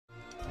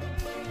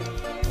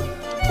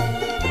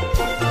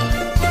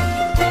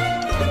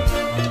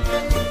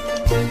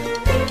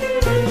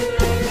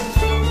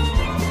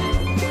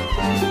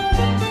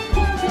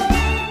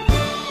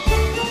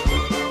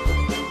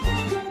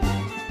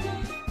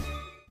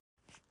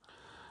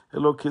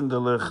Hello,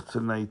 Kinderlich.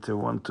 Tonight I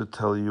want to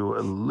tell you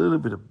a little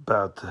bit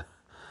about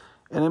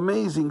an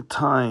amazing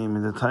time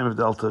in the time of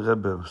the Alter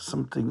Rebbe.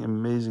 Something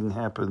amazing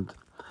happened.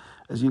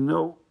 As you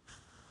know,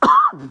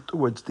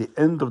 towards the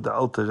end of the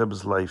Alter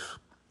Rebbe's life,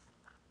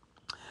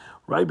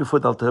 right before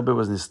the Alter Rebbe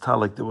was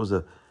nistalik, there was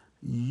a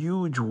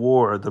huge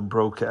war that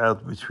broke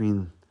out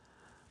between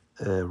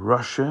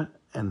Russia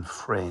and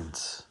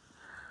France.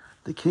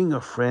 The king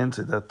of France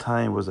at that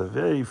time was a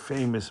very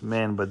famous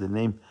man by the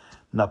name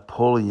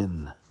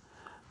Napoleon.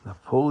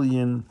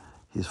 Napoleon,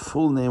 his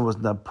full name was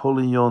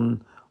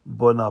Napoleon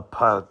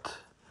Bonaparte.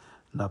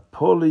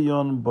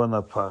 Napoleon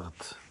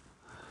Bonaparte.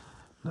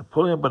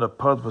 Napoleon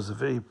Bonaparte was a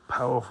very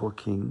powerful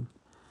king,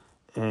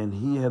 and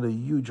he had a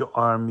huge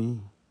army,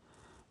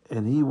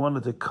 and he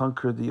wanted to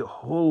conquer the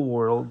whole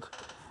world,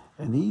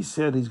 and he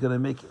said he's going to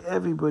make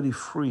everybody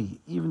free.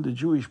 Even the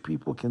Jewish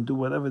people can do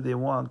whatever they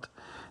want.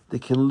 They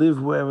can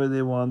live wherever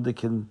they want. They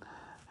can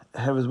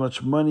have as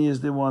much money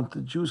as they want.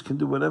 The Jews can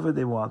do whatever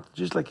they want,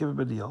 just like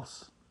everybody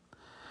else.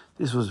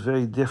 This was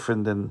very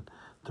different than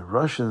the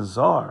Russian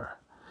Tsar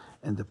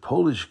and the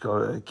Polish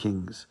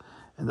kings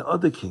and the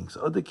other kings.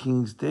 Other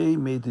kings, they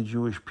made the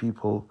Jewish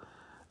people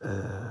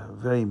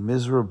very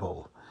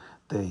miserable.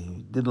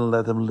 They didn't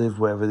let them live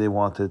wherever they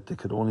wanted. They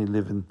could only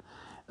live in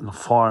the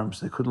farms.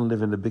 They couldn't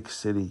live in a big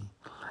city.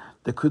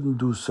 They couldn't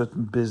do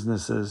certain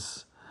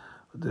businesses.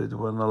 They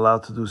weren't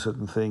allowed to do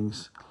certain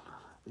things.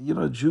 You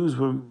know, Jews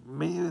were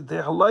made,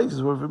 their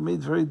lives were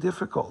made very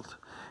difficult.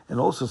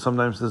 And also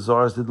sometimes the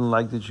Tsars didn't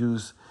like the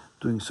Jews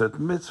doing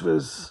certain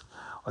mitzvahs,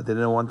 or they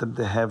didn't want them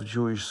to have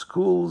Jewish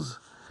schools.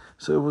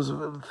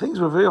 So things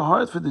were very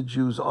hard for the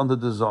Jews under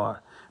the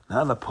Tsar.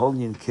 Now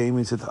Napoleon came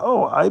and said,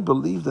 I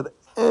believe that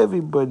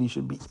everybody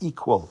should be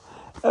equal.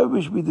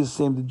 Everybody should be the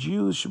same. The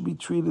Jews should be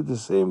treated the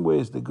same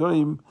way as the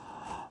Goyim.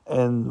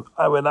 And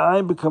when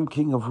I become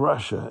king of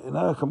Russia, and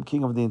I become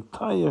king of the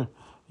entire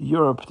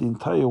Europe, the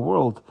entire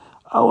world,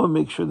 I will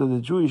make sure that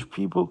the Jewish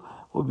people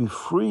will be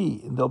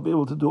free, and they'll be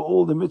able to do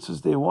all the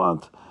mitzvahs they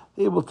want.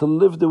 They're able to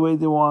live the way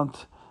they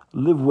want,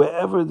 live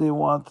wherever they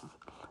want,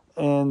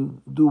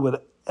 and do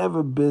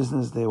whatever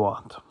business they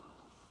want.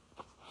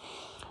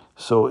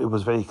 So it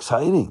was very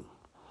exciting.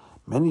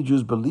 Many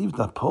Jews believed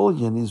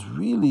Napoleon is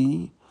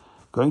really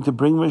going to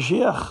bring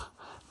Mashiach.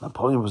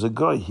 Napoleon was a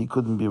guy, he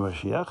couldn't be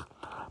Mashiach.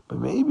 But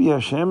maybe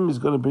Hashem is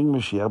going to bring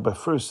Mashiach by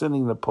first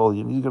sending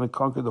Napoleon. He's going to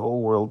conquer the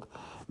whole world,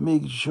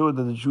 make sure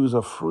that the Jews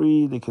are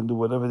free, they can do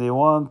whatever they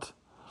want.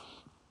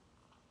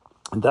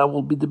 And that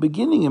will be the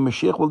beginning, and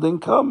Mashiach will then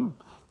come,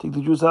 take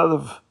the Jews out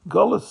of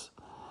Gullus.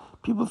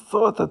 People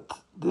thought that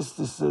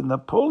this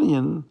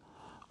Napoleon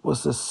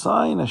was a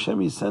sign Hashem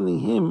is sending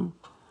him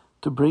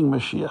to bring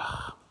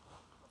Mashiach.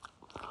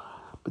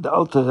 But the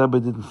Alter Rebbe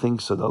didn't think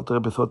so. The Alter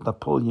Rebbe thought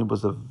Napoleon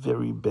was a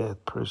very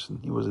bad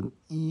person. He was an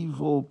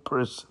evil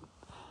person.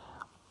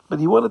 But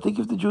he wanted to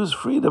give the Jews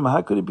freedom.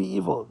 How could it be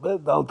evil?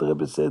 But the Alter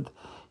Rebbe said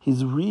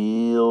his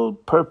real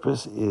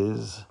purpose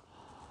is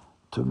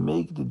to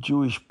make the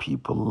Jewish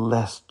people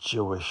less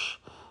Jewish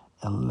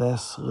and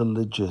less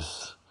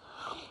religious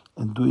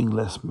and doing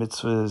less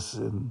mitzvahs.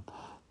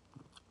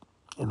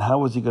 And how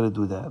was he going to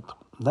do that?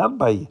 Not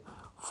by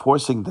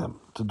forcing them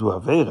to do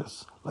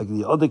Averas like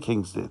the other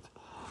kings did.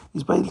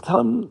 He's by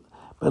letting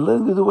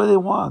them do what they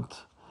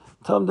want.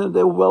 Telling them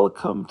they're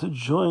welcome to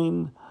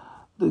join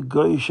the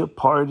Goyish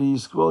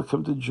parties,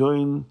 welcome to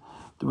join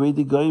the way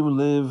the Goyim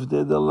live.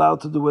 They're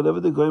allowed to do whatever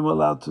the Goyim are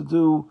allowed to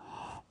do.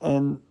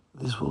 And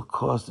this will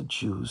cause the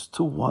Jews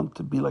to want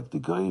to be like the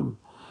Goyim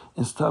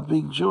and stop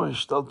being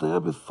Jewish. The Alter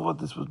Rebbe thought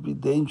this would be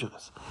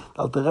dangerous.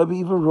 The Alter Rebbe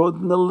even wrote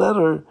in a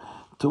letter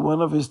to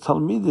one of his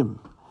Talmidim.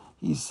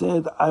 He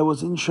said, I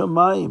was in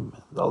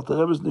Shamayim. The Alter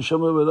Rebbe's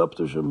neshama went up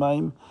to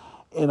Shamayim,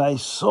 and I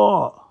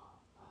saw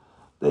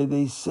that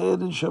they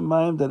said in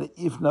Shamayim that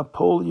if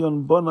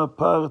Napoleon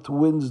Bonaparte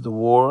wins the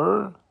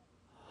war,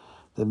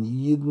 then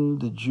Yidden,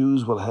 the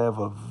Jews, will have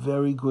a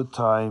very good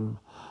time.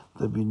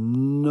 There'll be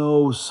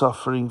no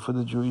suffering for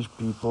the Jewish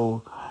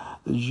people.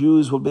 The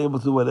Jews will be able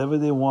to do whatever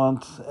they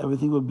want.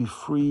 Everything will be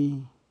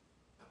free.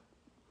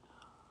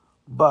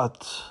 But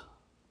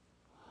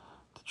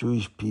the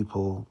Jewish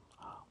people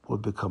will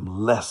become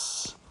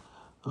less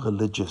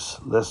religious,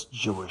 less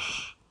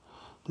Jewish.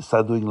 They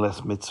start doing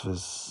less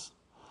mitzvahs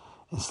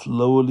and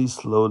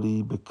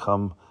slowly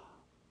become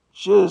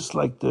just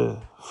like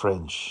the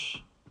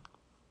French.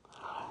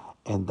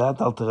 And that,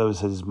 Alter Rebbe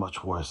said, is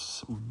much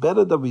worse.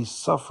 Better that we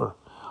suffer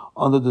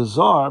under the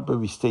Tsar, but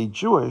we stay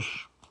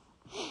Jewish,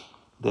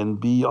 than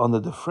be under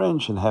the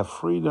French and have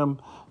freedom,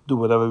 do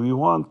whatever we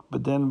want,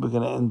 but then we're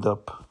going to end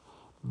up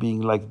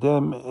being like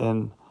them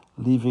and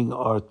leaving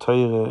our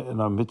Torah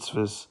and our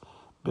mitzvahs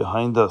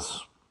behind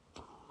us.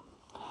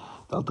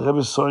 The Alter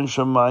Rebbe saw in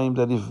Shamayim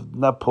that if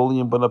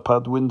Napoleon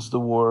Bonaparte wins the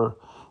war,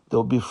 there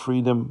will be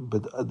freedom,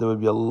 but there will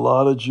be a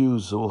lot of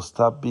Jews who will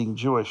stop being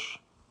Jewish.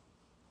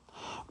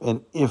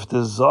 And if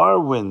the Tsar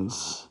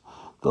wins,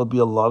 there'll be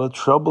a lot of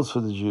troubles for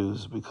the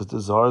Jews because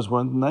the Tsars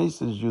weren't nice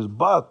to the Jews.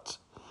 But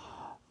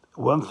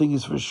one thing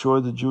is for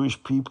sure, the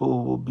Jewish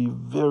people will be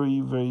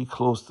very, very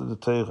close to the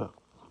Torah.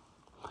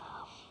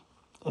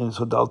 And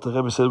so the Alter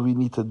Rebbe said we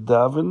need to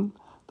daven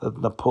that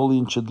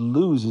Napoleon should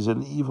lose. He's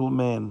an evil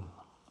man.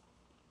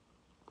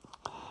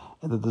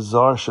 And that the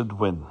Tsar should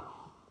win.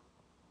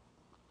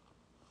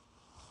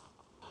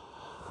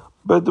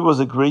 But there was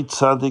a great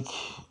tzaddik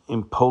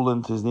in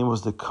Poland. His name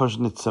was the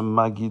Koznitzer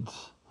Magid.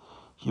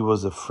 He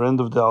was a friend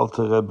of the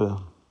Alter Rebbe.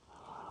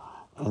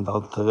 And the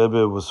Alter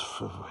Rebbe was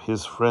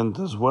his friend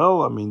as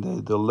well. I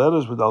mean, the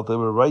letters with Alter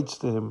Rebbe writes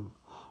to him,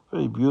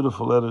 very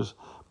beautiful letters.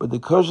 But the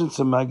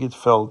Koznitzer Magid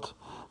felt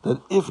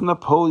that if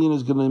Napoleon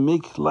is going to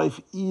make life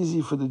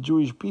easy for the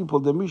Jewish people,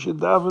 then we should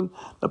daven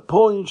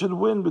Napoleon should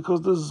win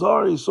because the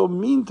Tsar is so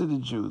mean to the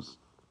Jews.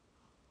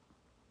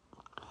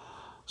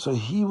 So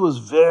he was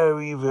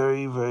very,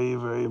 very, very,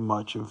 very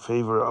much in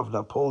favor of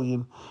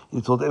Napoleon.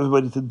 He told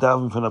everybody to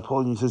daven for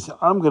Napoleon. He says,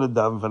 I'm going to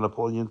daven for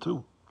Napoleon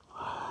too.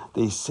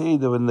 They say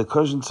that when the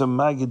Koznitzer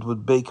Magid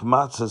would bake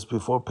matzahs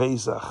before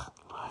Pesach,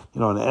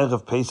 on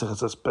Erev Pesach,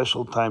 it's a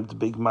special time to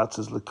bake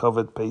matzahs,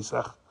 Lekavod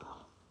Pesach.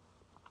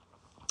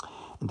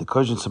 And the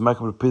Koznitzer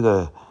Magid would put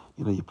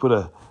you put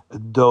a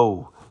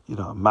dough, a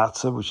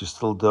matzah, which is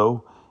still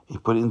dough, you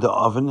put it in the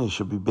oven, it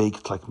should be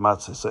baked like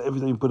matzah. So every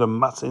time you put a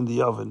matzah in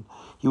the oven,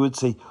 he would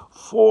say,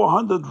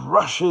 400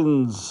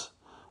 Russians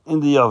in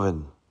the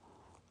oven.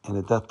 And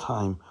at that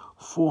time,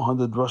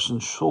 400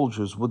 Russian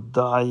soldiers would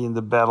die in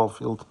the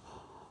battlefield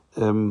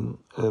from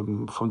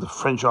the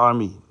French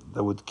army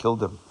that would kill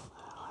them.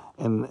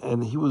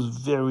 And he was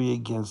very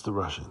against the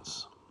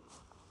Russians.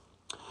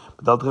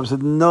 But the Alter Rebbe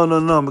said, no,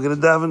 I'm going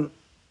to daven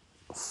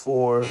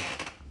for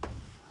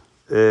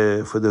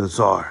the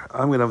Tsar.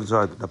 I'm going to have a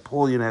Tsar.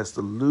 Napoleon has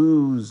to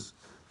lose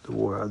the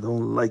war. I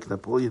don't like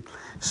Napoleon.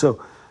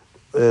 So,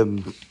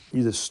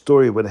 here's a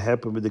story of what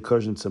happened with the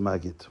Koznitzer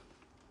Magid.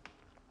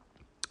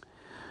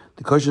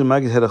 The Koznitzer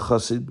Magid had a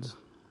chassid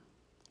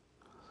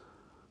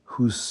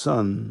whose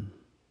son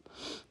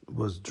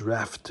was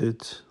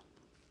drafted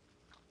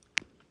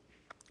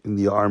in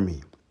the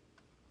army.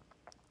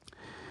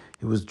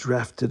 He was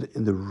drafted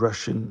in the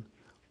Russian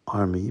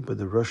army,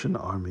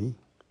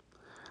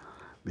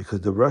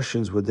 because the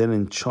Russians were then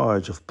in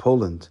charge of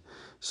Poland.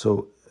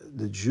 So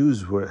the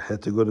Jews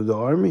had to go to the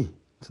army,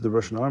 to the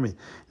Russian army.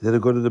 They had to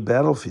go to the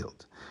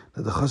battlefield.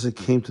 Now the chassid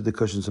came to the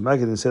Koznitzer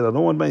Magid and said, I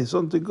don't want my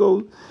son to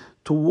go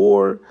to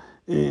war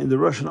in the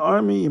Russian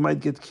army. He might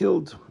get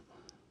killed.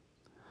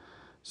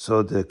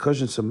 So the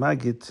Koznitzer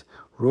Magid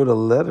wrote a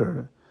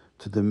letter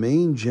to the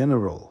main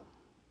general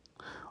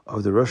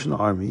of the Russian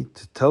army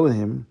to tell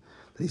him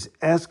that he's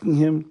asking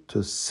him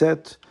to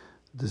set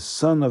the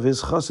son of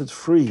his chassid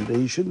free, that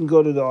he shouldn't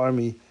go to the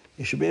army,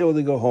 he should be able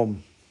to go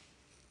home.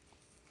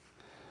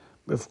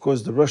 But of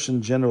course, the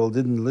Russian general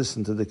didn't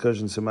listen to the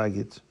Koznitzer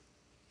Magid.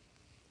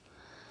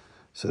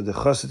 So the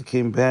chassid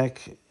came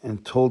back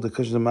and told the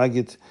Koznitzer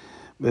Magid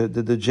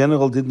that the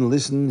general didn't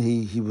listen.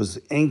 He was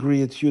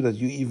angry at you that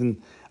you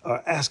even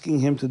are asking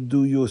him to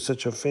do you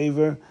such a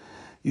favor.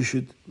 You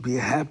should be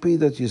happy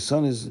that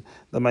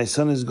my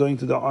son is going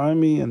to the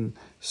army and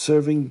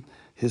serving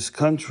his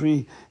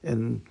country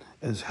and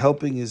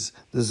helping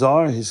the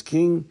Tsar, his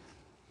king.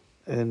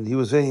 And he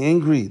was very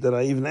angry that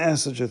I even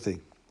asked such a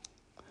thing.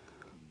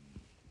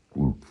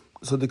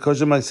 So the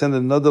Koznitzer Magid sent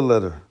another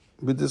letter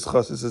with this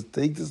chassid. It says,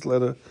 take this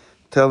letter,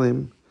 tell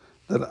him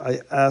that I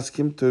ask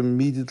him to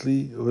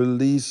immediately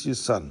release your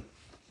son.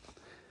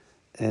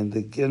 And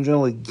the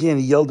general again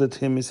yelled at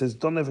him. He says,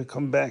 don't ever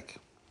come back.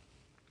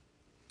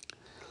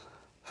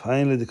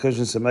 Finally, the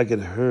Koznitzer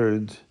Magid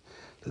heard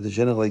that the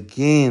general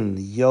again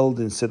yelled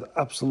and said,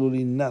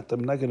 absolutely not.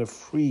 I'm not going to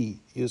free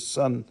your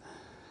son.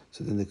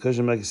 So then the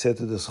Koznitzer Magid said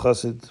to this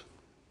chassid,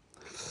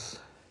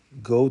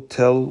 go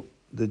tell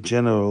the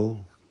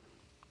general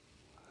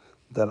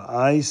that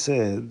I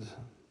said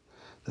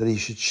that he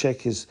should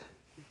check his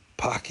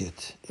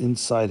pocket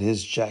inside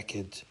his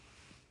jacket.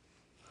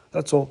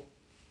 That's all.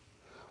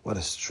 What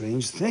a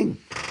strange thing.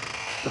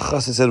 The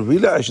chassid said,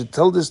 really, I should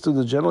tell this to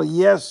the general?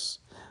 Yes.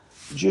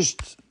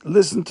 Just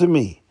listen to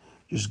me.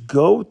 Just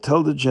go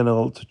tell the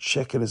general to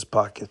check in his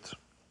pocket.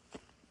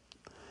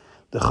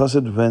 The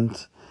chassid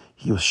went.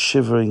 He was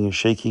shivering and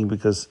shaking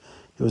because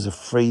he was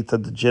afraid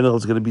that the general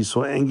is going to be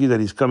so angry that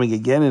he's coming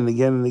again and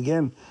again and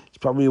again. He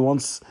probably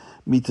wants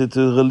me to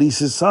release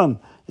his son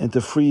and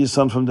to free his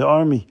son from the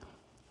army.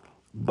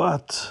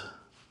 But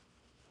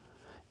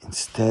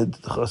instead,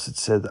 the chassid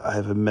said, I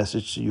have a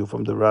message to you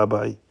from the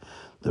rabbi.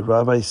 The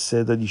rabbi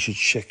said that you should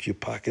check your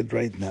pocket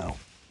right now.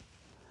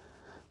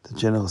 The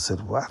general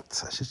said,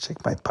 what? I should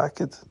check my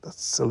pocket?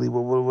 That's silly.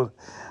 What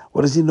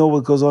does he know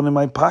what goes on in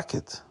my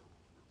pocket?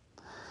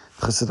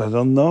 I said, I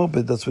don't know,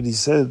 but that's what he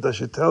said. I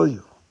should tell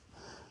you.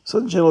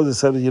 So the general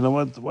decided, you know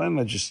what? Why don't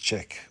I just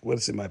check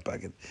what's in my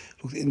pocket?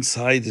 Looked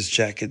inside his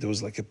jacket. There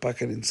was like a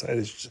pocket inside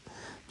his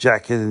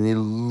jacket, and he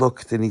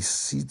looked, and he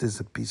sees there's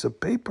a piece of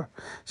paper.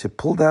 So he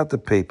pulled out the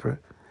paper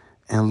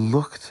and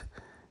looked,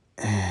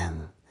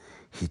 and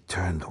he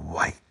turned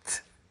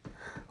white.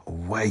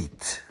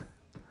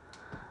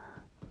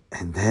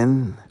 And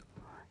then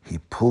he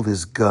pulled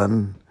his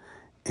gun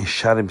and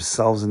shot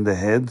himself in the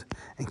head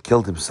and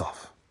killed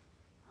himself.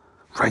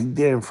 Right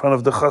there in front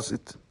of the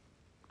chassid.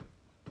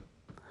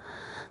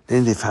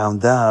 Then they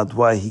found out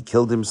why he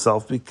killed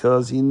himself,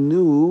 because he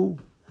knew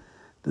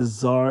the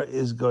Tsar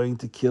is going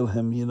to kill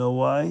him. You know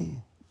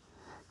why?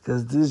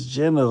 Because this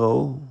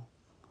general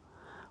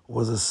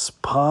was a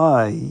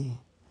spy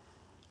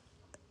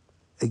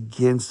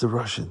against the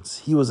Russians.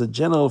 He was a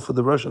general for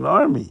the Russian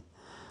army,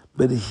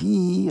 but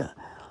he,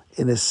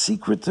 in a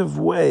secretive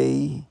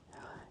way,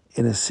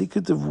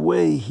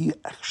 he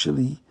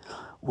actually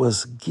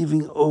was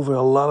giving over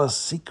a lot of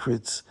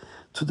secrets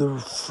to the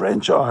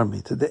French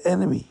army, to the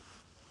enemy.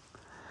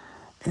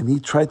 And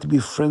he tried to be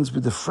friends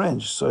with the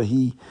French. So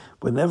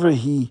whenever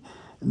he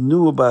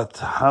knew about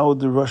how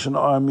the Russian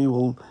army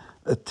will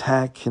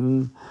attack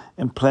and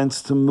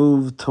plans to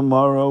move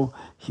tomorrow,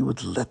 he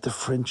would let the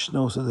French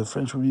know, so the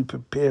French would be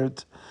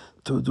prepared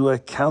to do a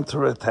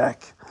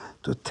counterattack,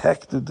 to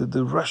attack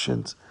the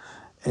Russians.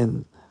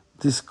 And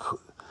this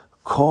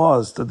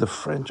caused that the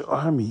French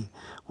army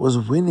was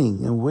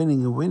winning and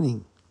winning and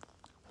winning.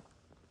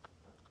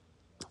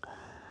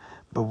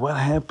 But what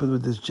happened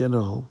with this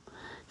general?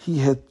 He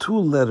had 2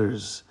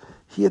 letters.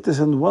 He had to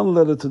send one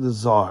letter to the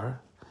Tsar,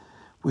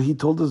 where he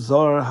told the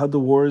Tsar how the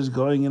war is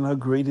going and how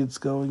great it's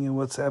going and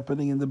what's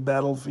happening in the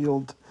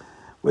battlefield,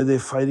 where they're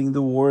fighting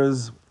the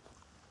wars.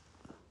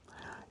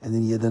 And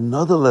then he had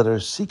another letter,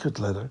 a secret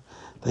letter,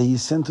 that he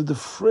sent to the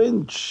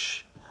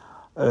French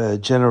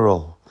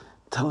general,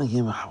 telling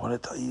him, I want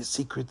to tell you a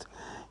secret.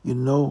 You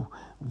know,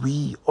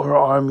 our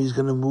army is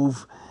going to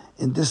move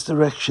in this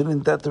direction,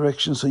 in that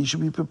direction, so you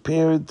should be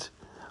prepared,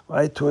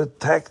 right, to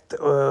attack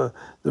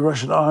the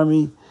Russian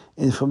army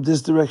from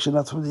this direction,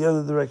 not from the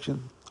other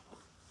direction.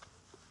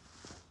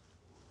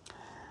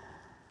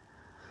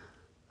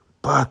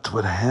 But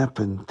what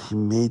happened, he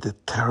made a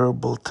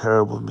terrible,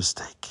 terrible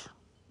mistake.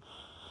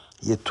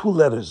 He had 2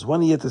 letters.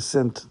 One he had to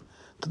send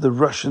to the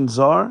Russian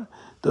Tsar,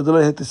 the other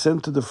he had to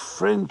send to the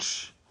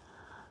French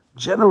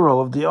general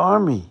of the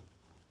army,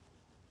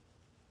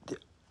 the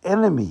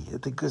enemy. He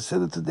had to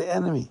send it to the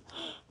enemy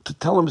to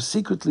tell him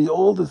secretly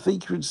all the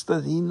secrets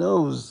that he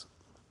knows.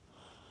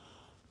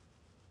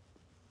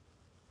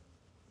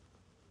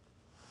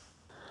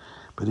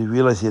 But he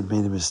realized he had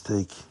made a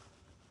mistake.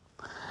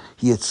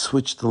 He had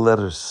switched the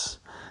letters.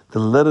 The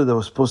letter that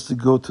was supposed to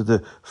go to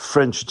the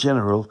French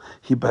general,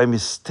 he by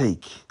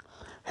mistake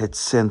had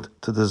sent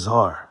to the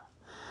Tsar.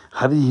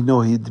 How did he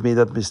know he'd made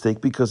that mistake?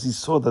 Because he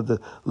saw that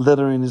the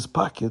letter in his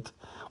pocket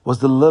was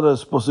the letter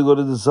supposed to go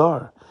to the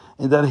Tsar,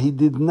 and that he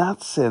did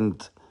not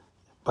send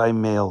by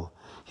mail.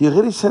 He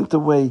already sent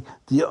away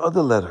the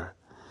other letter.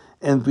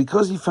 And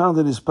because he found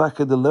in his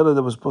pocket the letter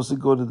that was supposed to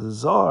go to the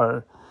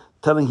Tsar,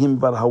 telling him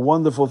about how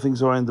wonderful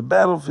things are in the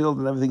battlefield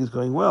and everything is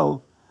going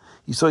well,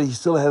 he saw he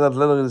still had that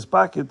letter in his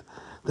pocket.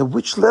 Then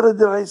which letter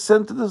did I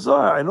send to the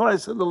Tsar? I know I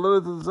sent a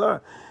letter to the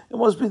Tsar. It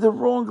must be the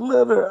wrong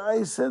letter.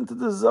 I sent to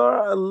the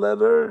Tsar a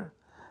letter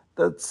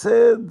that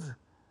said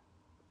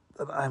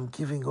that I'm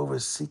giving over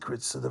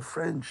secrets to the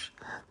French.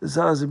 The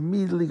Tsar is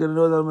immediately going to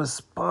know that I'm a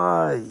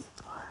spy,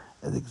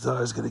 and the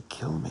Tsar is going to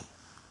kill me.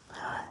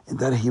 And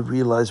that he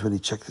realized when he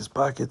checked his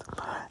pocket,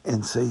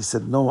 and so he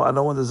said, no, I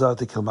don't want the Tsar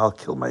to kill me. I'll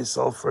kill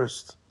myself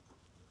first.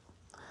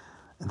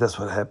 And that's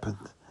what happened.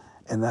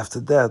 And after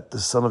that, the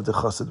son of the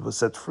Chassid was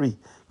set free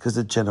because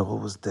the general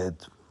was dead.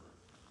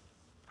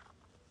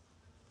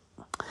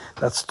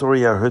 That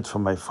story I heard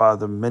from my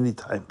father many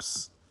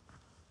times.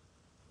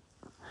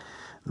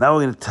 Now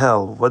we're going to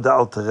tell what the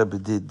Alter Rebbe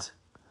did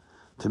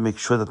to make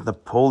sure that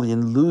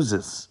Napoleon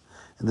loses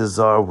and the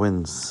Tsar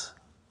wins.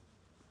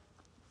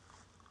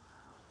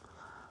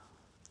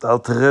 The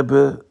Alter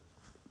Rebbe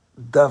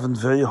davened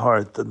very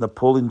hard that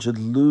Napoleon should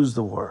lose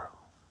the war.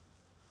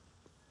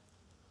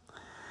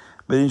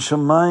 But in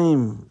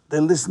Shemaim, they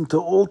listened to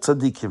all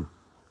tzaddikim.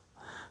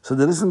 So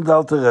they listened to the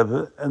Alter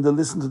Rebbe, and they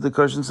listened to the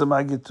Koshen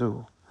Samagit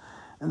too.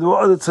 And there were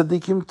other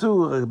tzaddikim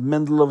too, like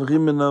Mendel of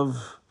Rimenov,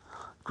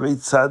 great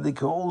tzaddik,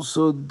 who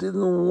also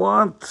didn't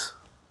want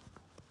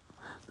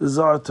the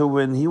Tsar to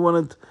win. He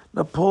wanted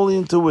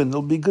Napoleon to win.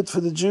 It'll be good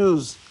for the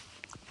Jews.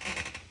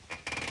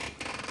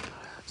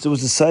 So it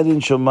was decided in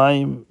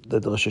Shemaim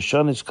that Rosh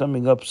Hashanah is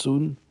coming up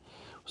soon.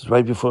 It was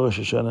right before Rosh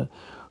Hashanah.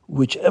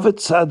 Whichever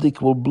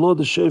tzaddik will blow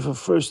the shofar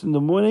first in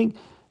the morning,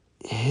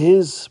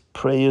 his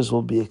prayers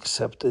will be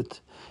accepted.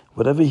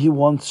 Whatever he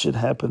wants should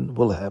happen,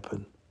 will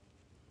happen.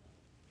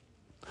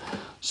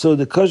 So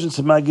the Koshen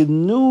Samagid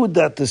knew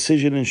that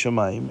decision in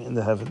Shemaim, in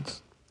the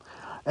heavens.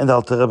 And the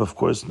Alter Rebbe, of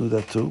course, knew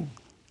that too.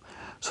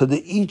 So they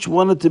each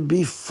wanted to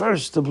be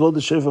first to blow the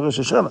shofar Rosh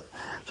Hashanah.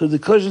 So the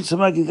Koshen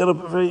Samagid got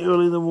up very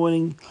early in the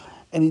morning,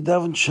 and he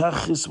davened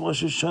Shachris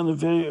Rosh Hashanah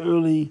very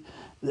early,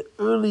 the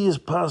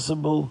earliest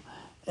possible,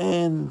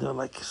 and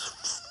like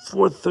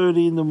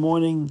 4:30 in the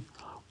morning,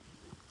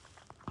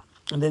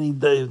 and then he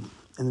died,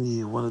 and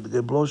he wanted to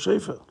get blow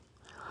shofar.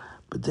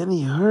 But then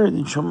he heard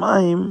in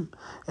Shemaim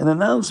an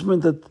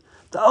announcement that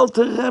the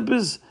Alter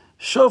Rebbe's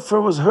shofar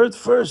was heard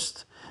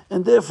first,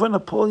 and therefore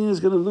Napoleon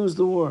is going to lose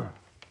the war.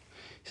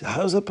 He said,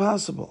 how is that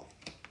possible?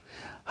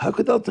 How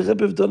could Alter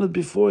Rebbe have done it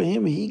before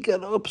him? He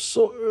got up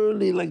so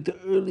early, like the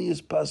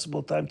earliest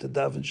possible time to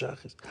daven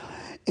Shachris.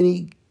 And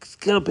he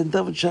got up and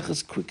daven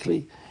Shachris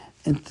quickly,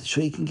 and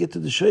so he can get to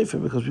the shofar,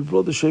 because we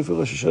blow the shofar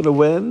Rosh Hashanah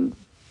when?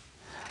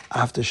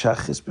 After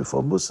Shachris,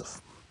 before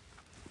Musaf.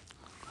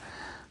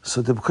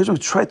 So the Kohen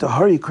tried to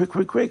hurry,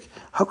 quick.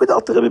 How could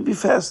Alter Rebbe be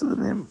faster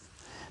than him?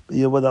 But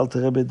you know what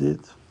Alter Rebbe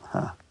did?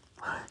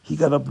 He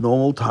got up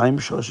normal time,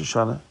 Rosh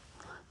Hashanah.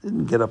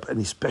 Didn't get up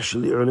any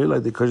specially early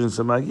like the Kohen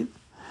Samagid.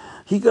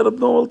 He got up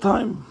normal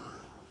time.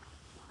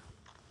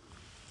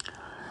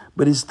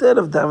 But instead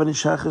of davening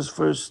Shachris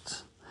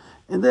first,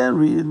 and then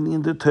reading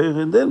in the Torah,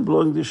 and then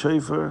blowing the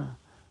shofar,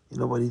 you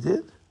know what he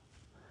did?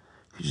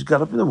 He just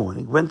got up in the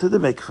morning, went to the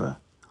mikveh,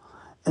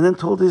 and then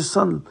told his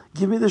son,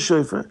 give me the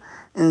shofar,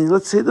 and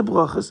let's say the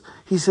brachas.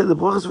 He said the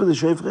brachas for the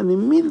shofar, and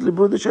immediately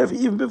blew the shofar,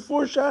 even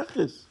before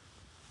Shachris.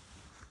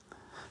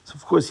 So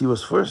of course he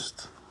was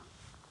first.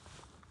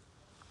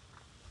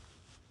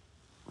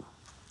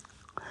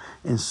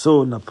 And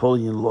so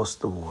Napoleon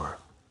lost the war.